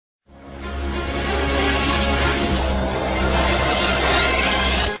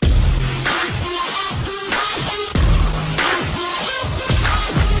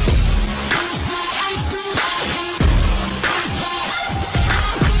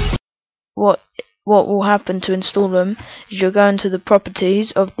what will happen to install them is you'll go into the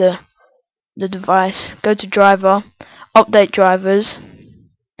properties of the device, go to driver, update drivers,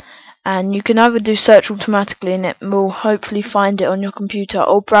 and you can either do search automatically and it will hopefully find it on your computer,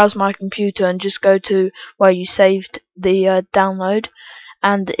 or browse my computer and just go to where you saved the download,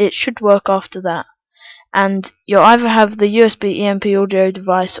 and it should work after that. And you'll either have the USB EMP audio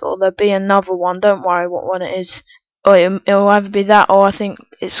device, or there'll be another one, don't worry what one it is, or it'll either be that, or I think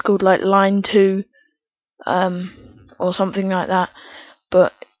it's called like line 2 or something like that.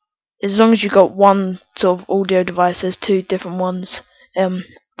 But as long as you got one sort of audio device, there's two different ones.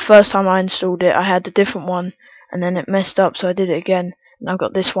 First time I installed it I had a different one and then it messed up, so I did it again and I've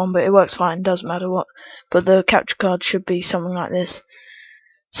got this one, but it works fine, doesn't matter what. But the capture card should be something like this.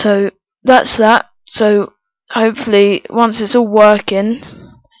 So that's that. So hopefully once it's all working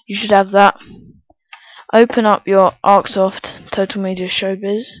you should have that. Open up your ArcSoft Total Media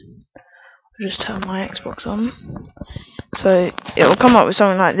Showbiz. I'll just turn my Xbox on. So it will come up with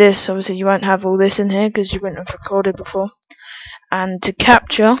something like this. Obviously you won't have all this in here because you wouldn't have recorded before. And to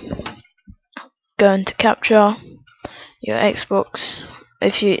capture, go into capture your Xbox.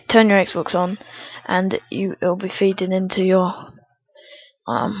 If you turn your Xbox on, and it'll be feeding into your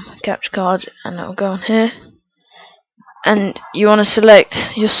capture card, and it'll go on here. And you want to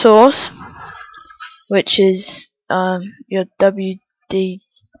select your source, which is your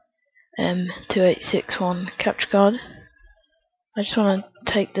WD2861 capture card. I just want to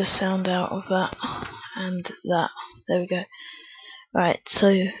take the sound out of that and that. There we go. Right, so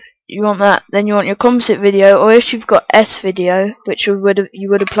you want that. Then you want your composite video, or if you've got S video, which you would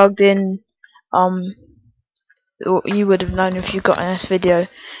have plugged in. You would have known if you got an S video.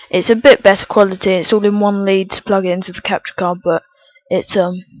 It's a bit better quality. It's all in one lead to plug it into the capture card, but it's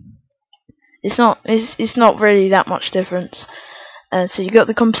not really that much difference. So you got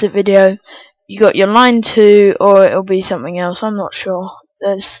the composite video. You got your line 2, or it'll be something else. I'm not sure.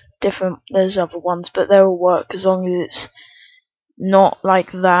 There's other ones, but they all work as long as it's not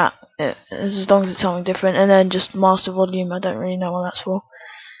like that. As long as it's something different. And then just master volume. I don't really know what that's for.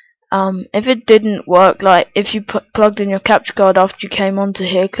 If it didn't work, like if you plugged in your capture card after you came onto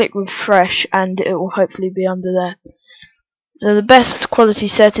here, click refresh, and it will hopefully be under there. So the best quality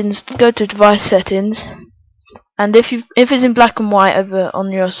settings, go to device settings. And if it's in black and white over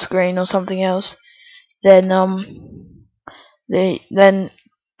on your screen or something else, then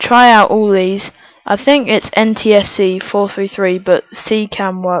try out all these. I think it's NTSC 433, but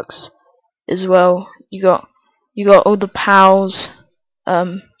CCAM works as well. You got all the PALs,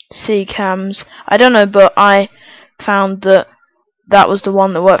 CCAMs. I don't know, but I found that was the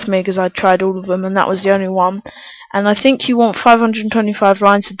one that worked for me because I tried all of them and that was the only one. And I think you want 525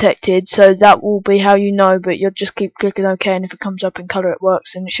 lines detected, so that will be how you know, but you'll just keep clicking OK, and if it comes up in colour it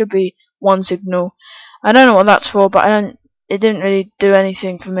works, and it should be one signal. I don't know what that's for, but it didn't really do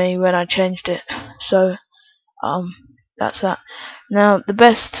anything for me when I changed it. So that's that. Now the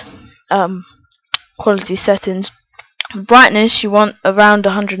best quality settings. Brightness you want around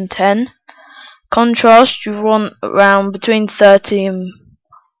 110. Contrast you want around between 30 and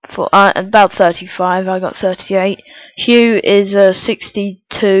about 35. I got 38. Hue is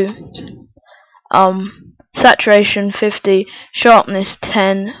 62. Saturation 50. Sharpness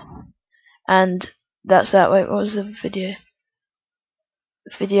 10. And that's that. Wait, what was the video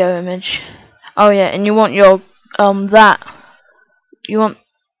image? Oh yeah, and you want your you want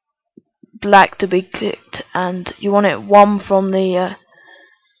black to be clicked, and you want it one from the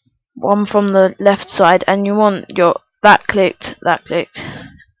left side, and you want your that clicked.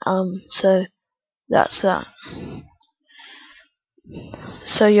 So that's that.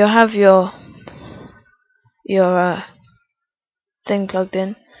 So you'll have your thing plugged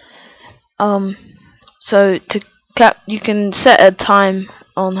in. So you can set a time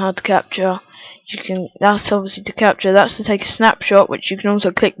on how to capture. That's obviously to capture. That's to take a snapshot, which you can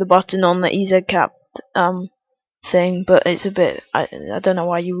also click the button on the Easycap thing, but it's a bit, I don't know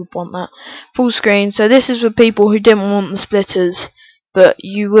why you would want that. Full screen. So this is for people who didn't want the splitters, but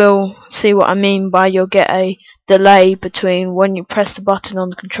you will see what I mean by you'll get a delay between when you press the button on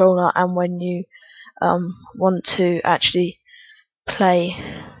the controller and when you want to actually play,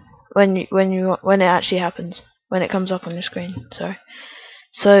 when it actually happens, when it comes up on your screen. Sorry.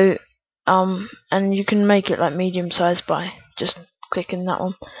 So and you can make it like medium size by just clicking that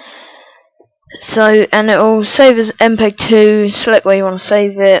one. So, and it will save as MPEG-2. Select where you want to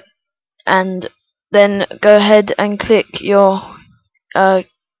save it, and then go ahead and click your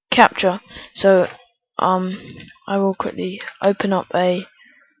capture. So I will quickly open up a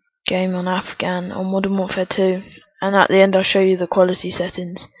game on Afghan on Modern Warfare 2, and at the end I'll show you the quality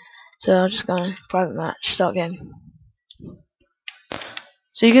settings. So I'll just go in private match, start game.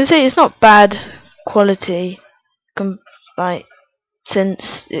 So you can see it's not bad quality, like,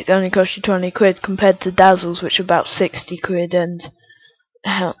 since it only costs you 20 quid compared to Dazzles, which are about 60 quid, and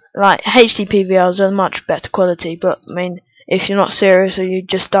like HD PVRs are much better quality. But I mean, if you're not serious or you're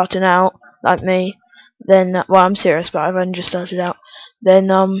just starting out like me, then well, I'm serious, but I've only just started out. Then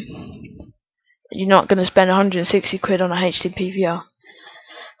you're not going to spend 160 quid on a HD PVR.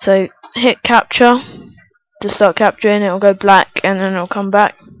 So hit capture to start capturing. It'll go black and then it'll come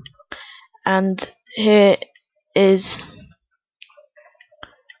back. And here is,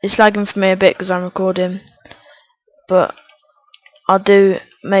 it's lagging for me a bit because I'm recording, but I'll do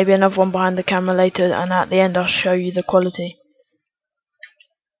maybe another one behind the camera later, and at the end I'll show you the quality.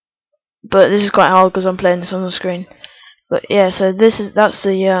 But this is quite hard because I'm playing this on the screen. But yeah, so that's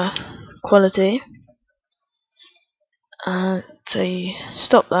the quality. So you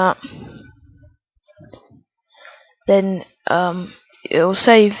stop that, then it will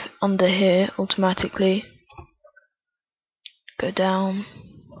save under here automatically. Go down.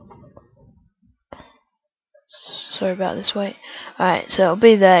 Sorry about this, wait. Alright, so it'll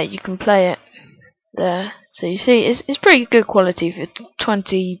be there. You can play it there. So you see, it's pretty good quality for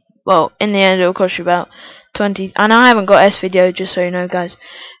 20. Well, in the end, it'll cost you about 20. And I haven't got S video, just so you know, guys.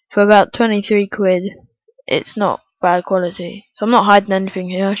 For about 23 quid, it's not bad quality. So I'm not hiding anything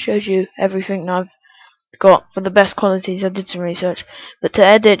here. I showed you everything that I've got for the best qualities. I did some research. But to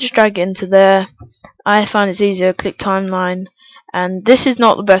edit, just drag it into there. I find it's easier. Click timeline. And this is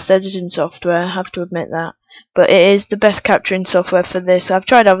not the best editing software, I have to admit that. But it is the best capturing software for this. I've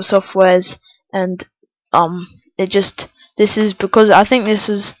tried other softwares, and this is because I think this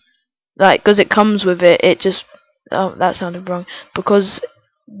is like, because it comes with it. It just, oh, that sounded wrong. Because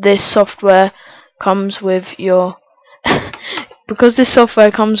this software comes with your because this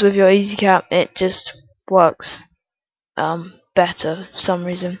software comes with your Easycap, it just works better for some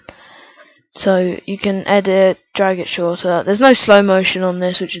reason. So you can edit, drag it shorter. There's no slow motion on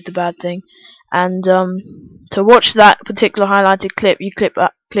this, which is the bad thing. And to watch that particular highlighted clip, you click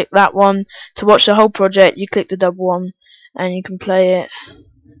that one. To watch the whole project, you click the double one, and you can play it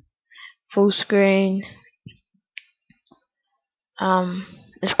full screen.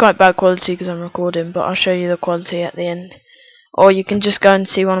 It's quite bad quality because I'm recording, but I'll show you the quality at the end. Or you can just go and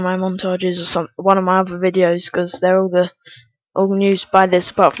see one of my montages or one of my other videos, because they're all used by this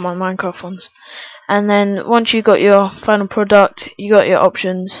apart from my Minecraft ones. And then once you got your final product, you got your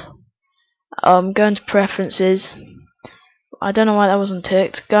options. Go into preferences. I don't know why that wasn't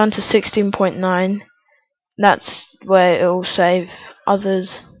ticked. Go into 16.9. That's where it will save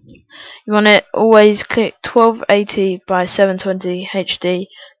others. You want it, always click 1280 by 720 HD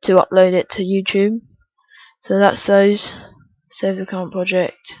to upload it to YouTube. So that's those. Save the current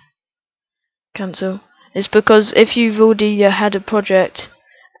project. Cancel. It's because if you've already had a project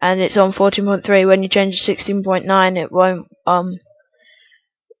and it's on 14.3, when you change to 16.9 it won't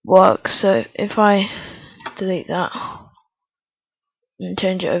work. So if I delete that and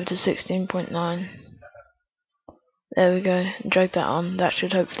change it over to 16.9, there we go, and drag that on, that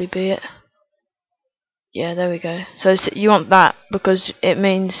should hopefully be it. Yeah, there we go. So you want that because it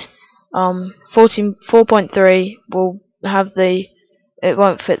means 4.3 will have it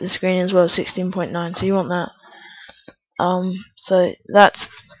won't fit the screen as well as 16.9, so you want that. So that's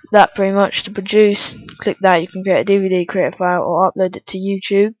that pretty much to produce. Click that, you can create a DVD, create a file, or upload it to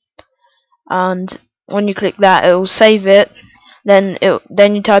YouTube. And when you click that, it will save it. Then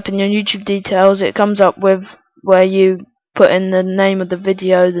you type in your YouTube details. It comes up with where you put in the name of the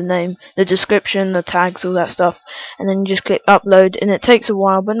video, the description, the tags, all that stuff, and then you just click upload. And it takes a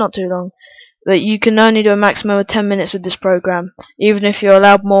while, but not too long. But you can only do a maximum of 10 minutes with this program. Even if you're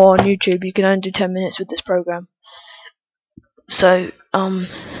allowed more on YouTube, you can only do 10 minutes with this program. So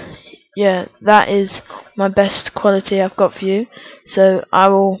yeah, that is my best quality I've got for you. So I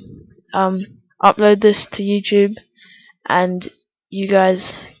will upload this to YouTube, and you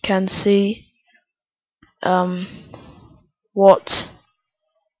guys can see what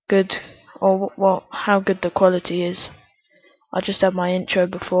good or how good the quality is. I just had my intro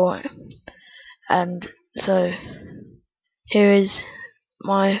before, and so here is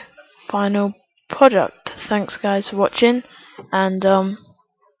my final product. Thanks guys for watching, and I'll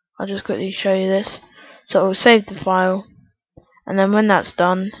just quickly show you this. So I'll save the file, and then when that's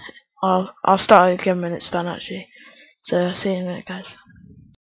done, I'll start again when it's done actually. So I'll see you in a minute, guys.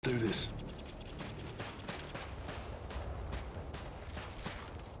 Do this.